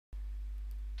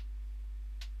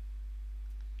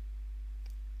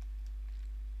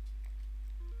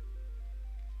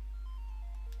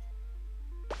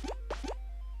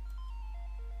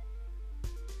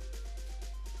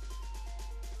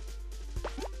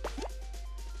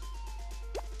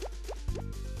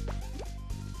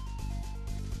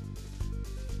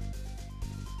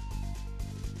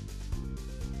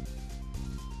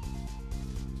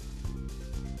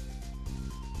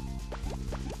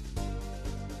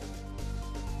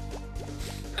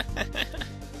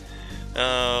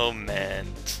Oh man.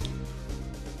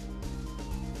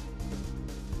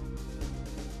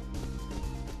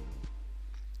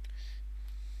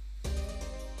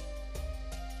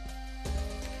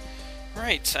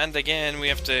 Right, and again we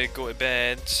have to go to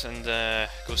bed and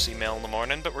go see Mel in the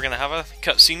morning, but we're going to have a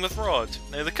cutscene with Rod.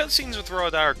 Now the cutscenes with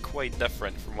Rod are quite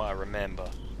different from what I remember.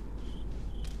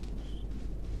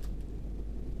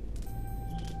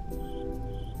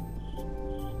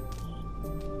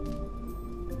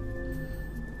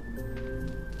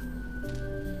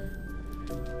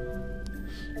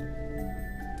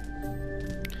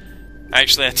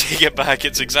 Actually, I take it back,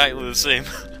 it's exactly the same.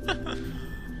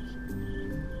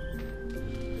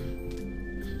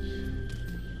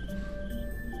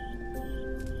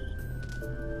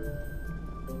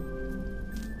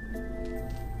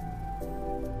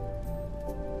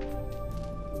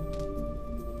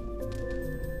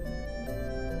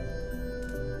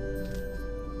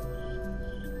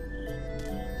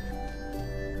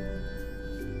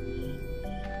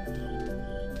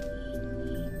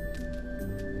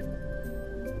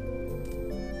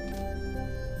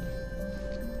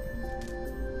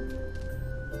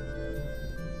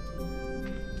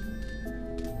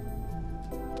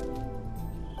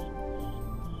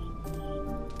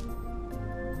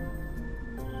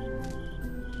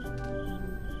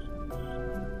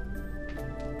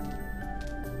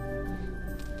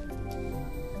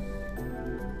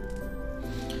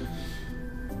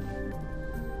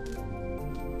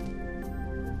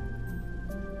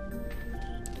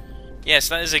 Yes,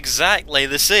 that is exactly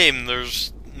the same.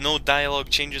 There's no dialogue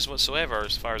changes whatsoever,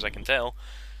 as far as I can tell.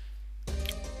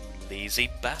 Lazy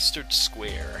Bastard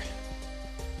Square.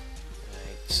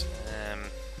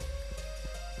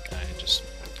 Right, just...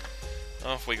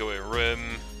 off we go to a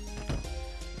room.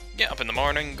 Get up in the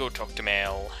morning, go talk to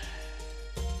Mel.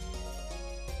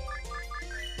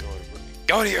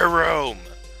 Go to your room!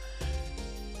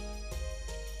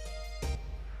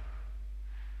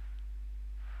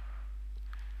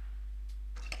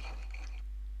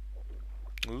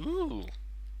 Ooh.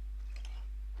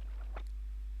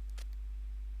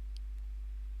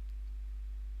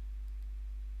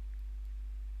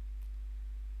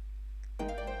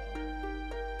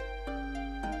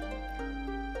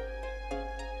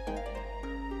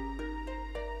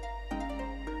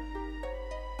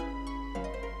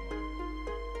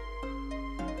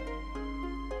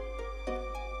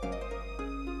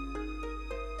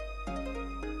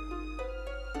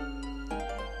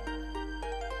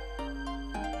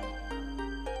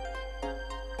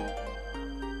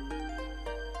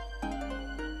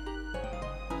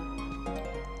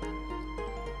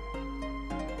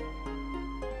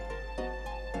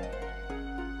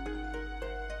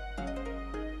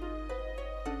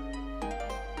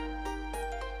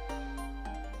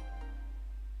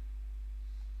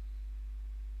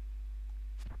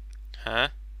 Huh?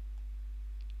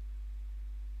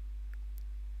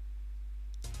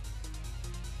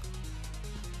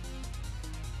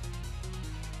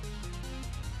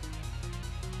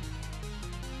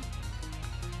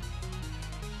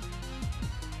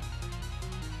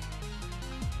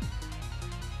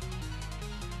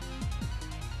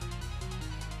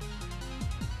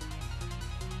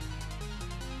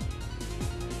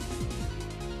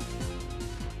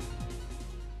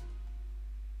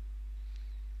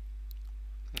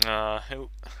 Who...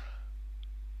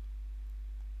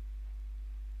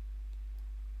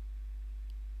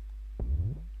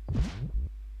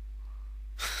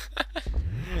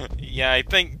 Yeah,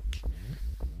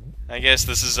 I guess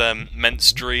this is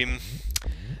Mint's dream.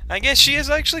 I guess she is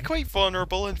actually quite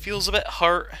vulnerable and feels a bit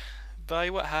hurt by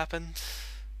what happened.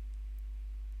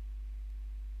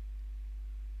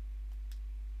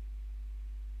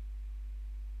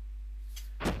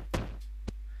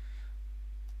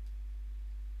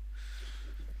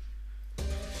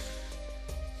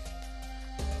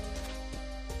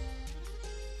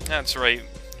 That's right,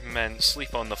 Mint,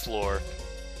 sleep on the floor.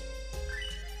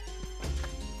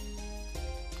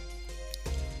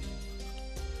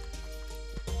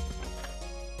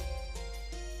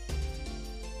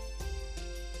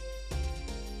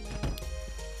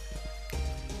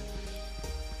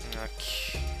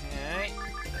 Okay,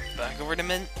 back over to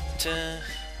Mint,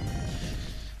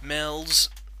 Mel's.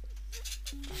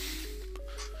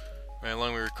 How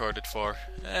long we recorded for?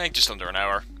 Just under an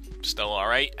hour. Still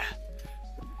alright.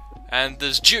 And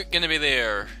is Duke gonna be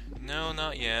there? No,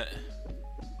 not yet.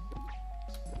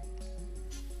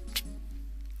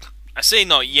 I say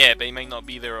not yet, but he might not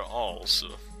be there at all, so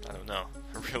I don't know.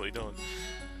 I really don't.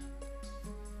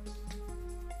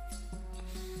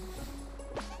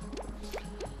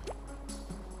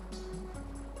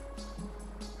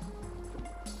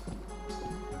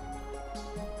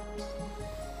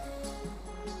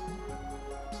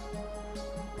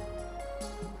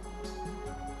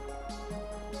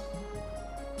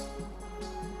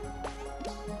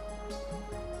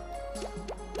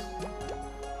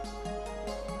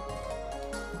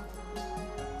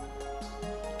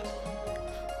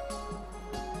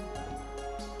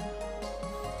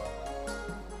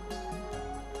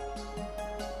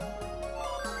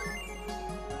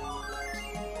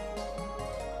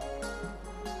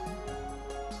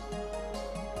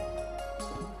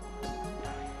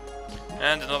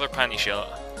 And another panty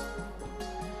shot.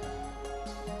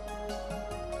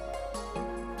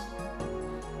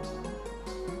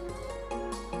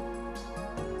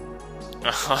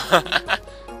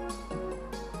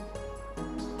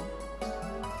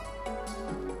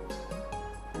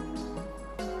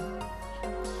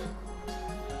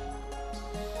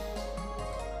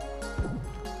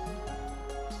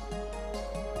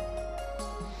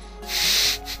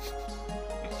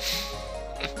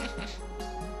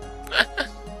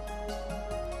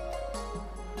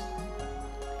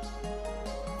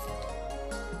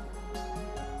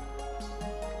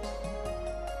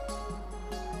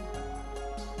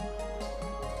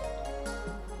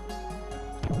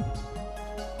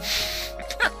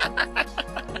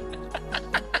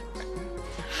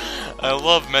 I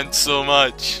love Mint so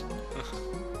much.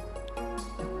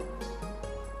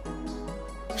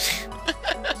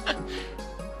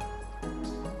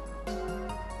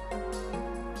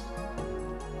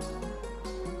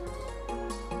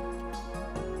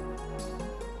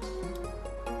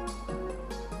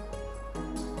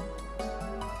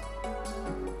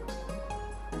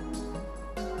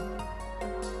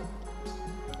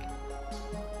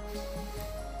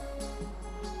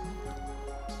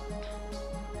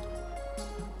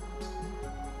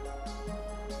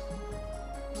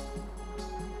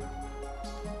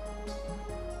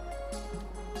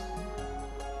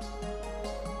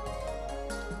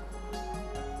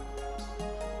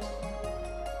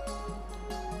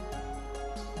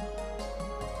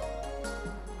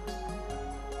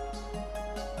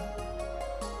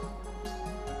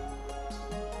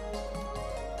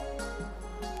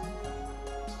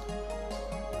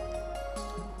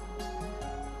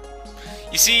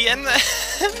 You see, in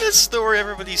this story,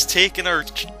 everybody's taking our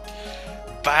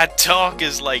bad talk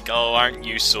as like, oh, aren't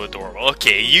you so adorable?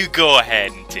 Okay, you go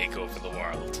ahead and take over the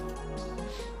world.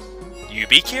 You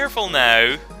be careful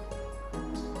now.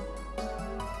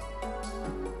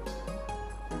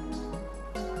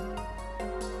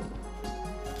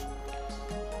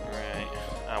 Right,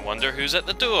 I wonder who's at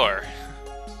the door.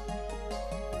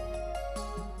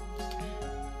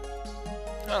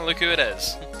 Oh, look who it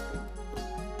is.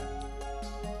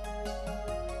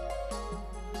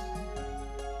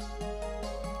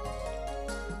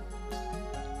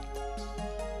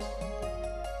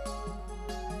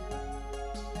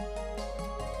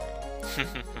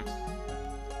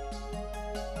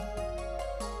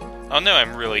 Oh no,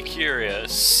 I'm really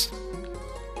curious.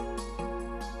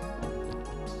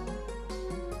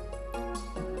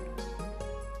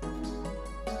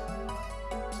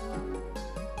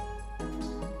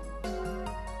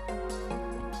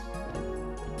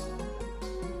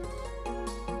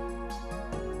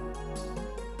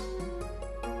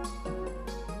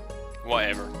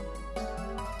 Whatever.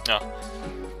 No.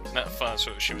 That's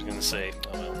what she was gonna say.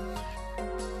 Oh well.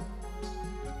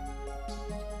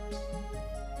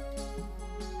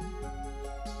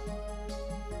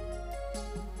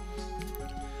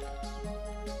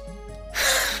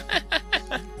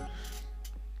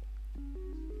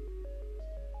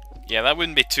 Yeah, that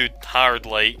wouldn't be too hard,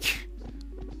 like.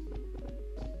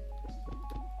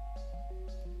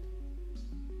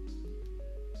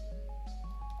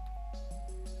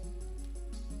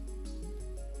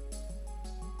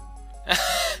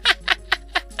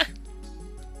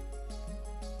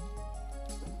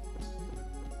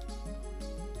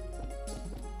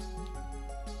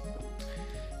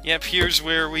 Yep, here's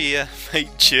where we fight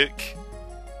Chick.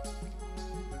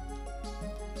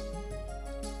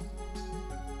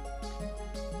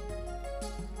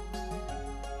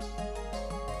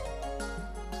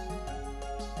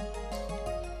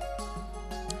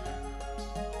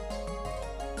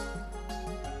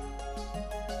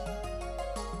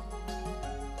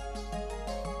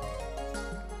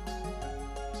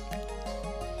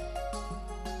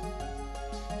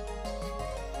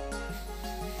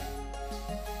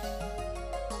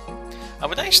 I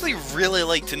would actually really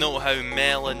like to know how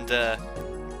Mel and,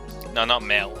 no, not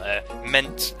Mel,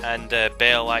 Mint and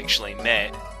Belle actually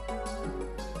met.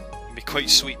 It'd be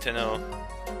quite sweet to know.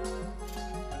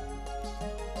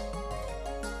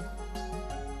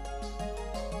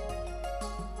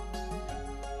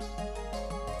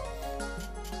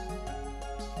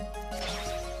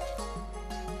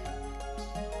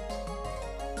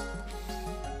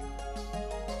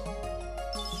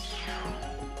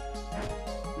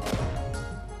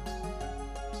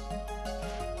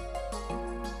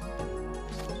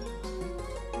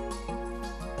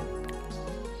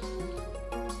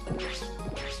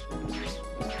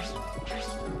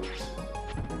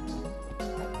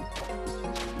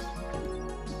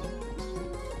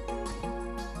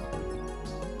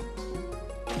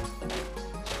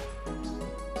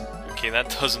 Okay,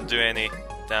 that doesn't do any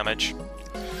damage.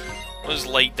 What does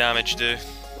light damage do?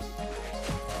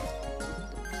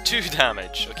 2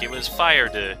 damage. Okay, what does fire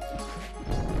do?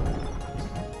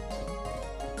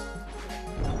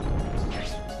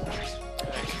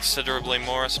 Considerably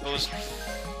more, I suppose.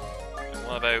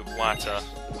 What about water?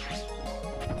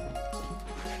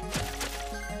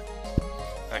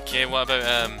 Okay, what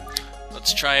about,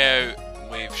 let's try out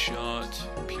wave shot,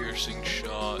 piercing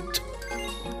shot.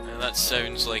 That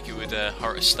sounds like it would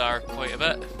hurt a star quite a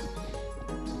bit.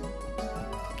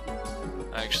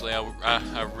 Actually,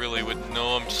 I really wouldn't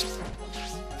know. I'm just...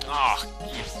 Ah!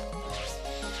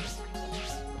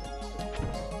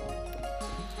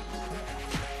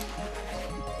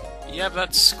 Yep,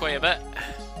 that's quite a bit.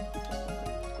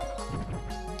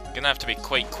 Gonna have to be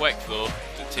quite quick though.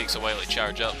 It takes a while to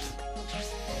charge up.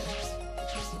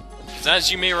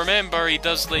 As you may remember, he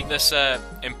does like this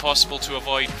impossible to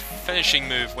avoid finishing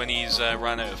move when he's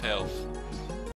ran out of health.